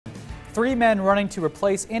Three men running to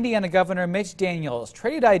replace Indiana Governor Mitch Daniels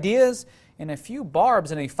traded ideas and a few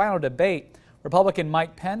barbs in a final debate. Republican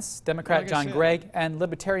Mike Pence, Democrat John Gregg, and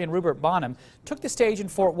Libertarian Rupert Bonham took the stage in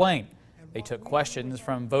Fort Wayne. They took questions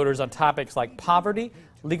from voters on topics like poverty,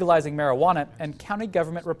 legalizing marijuana, and county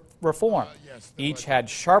government reform. Each had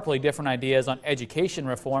sharply different ideas on education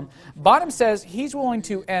reform. Bonham says he's willing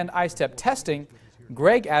to end I-STEP testing.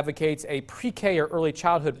 Gregg advocates a pre-K or early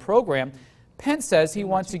childhood program. Pence says he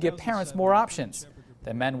wants to give parents more options.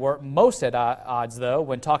 The men were most at odds, though,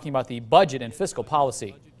 when talking about the budget and fiscal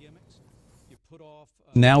policy.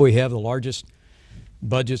 Now we have the largest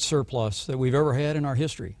budget surplus that we've ever had in our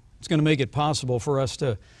history. It's going to make it possible for us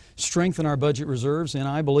to strengthen our budget reserves, and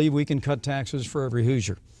I believe we can cut taxes for every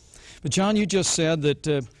Hoosier. But John, you just said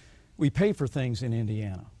that we pay for things in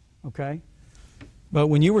Indiana, okay? But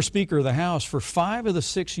when you were Speaker of the House, for 5 of the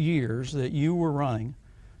 6 years that you were running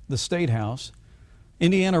the State House,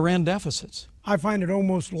 Indiana ran deficits. I find it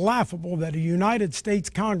almost laughable that a United States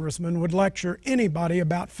congressman would lecture anybody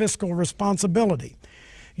about fiscal responsibility.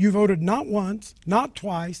 You voted not once, not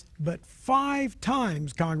twice, but 5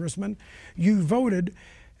 times, Congressman. You voted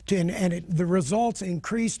to, and the results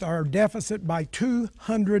increased our deficit by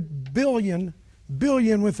 $200 billion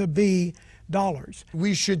with a B, dollars.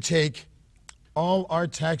 We should take all our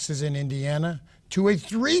taxes in Indiana to a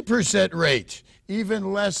 3% rate,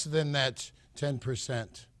 even less than that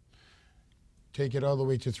 10%. Take it all the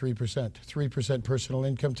way to 3%. 3% personal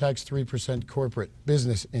income tax, 3% corporate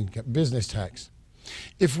business income, business tax.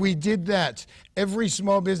 If we did that, every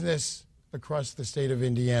small business across the state of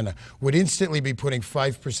Indiana would instantly be putting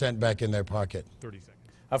 5% back in their pocket. 30 seconds.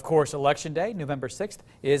 Of course, Election Day, November 6th,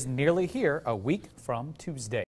 is nearly here, a week from Tuesday.